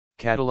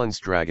Catalans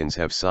Dragons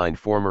have signed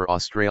former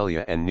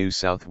Australia and New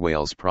South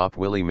Wales prop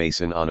Willie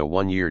Mason on a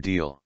one-year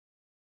deal.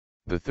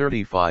 The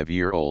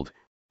 35-year-old,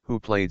 who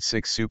played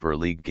 6 Super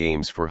League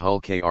games for Hull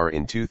KR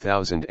in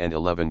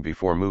 2011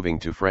 before moving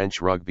to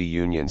French rugby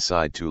union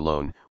side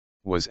Toulon,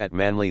 was at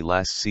Manly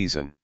last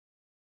season.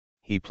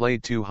 He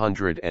played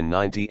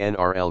 290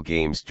 NRL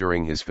games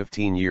during his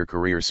 15-year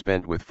career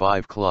spent with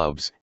 5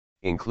 clubs,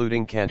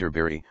 including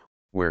Canterbury,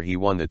 where he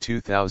won the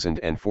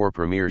 2004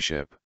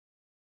 Premiership.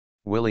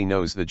 "Willie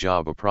knows the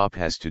job a prop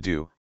has to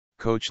do,"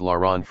 coach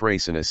Laurent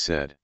Frayssinous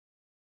said.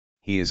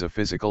 "He is a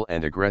physical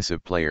and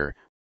aggressive player,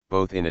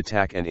 both in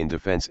attack and in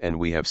defense, and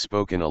we have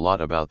spoken a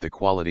lot about the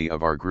quality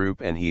of our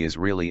group and he is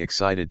really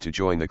excited to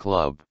join the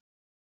club."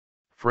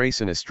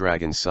 Frayssinous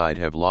Dragons side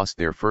have lost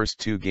their first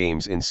 2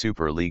 games in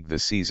Super League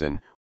this season,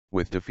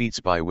 with defeats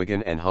by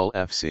Wigan and Hull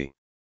FC.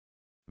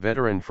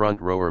 Veteran front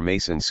rower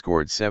Mason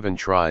scored 7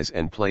 tries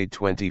and played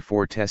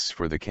 24 tests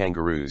for the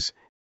Kangaroos,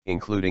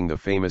 including the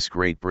famous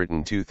Great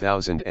Britain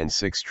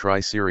 2006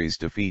 Tri-Series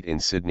defeat in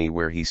Sydney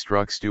where he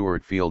struck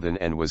Stuart Fielden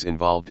and was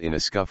involved in a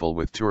scuffle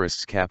with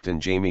Tourists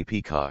captain Jamie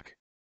Peacock.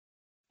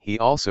 He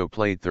also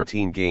played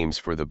 13 games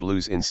for the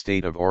Blues in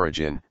State of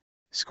Origin,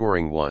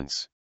 scoring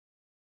once.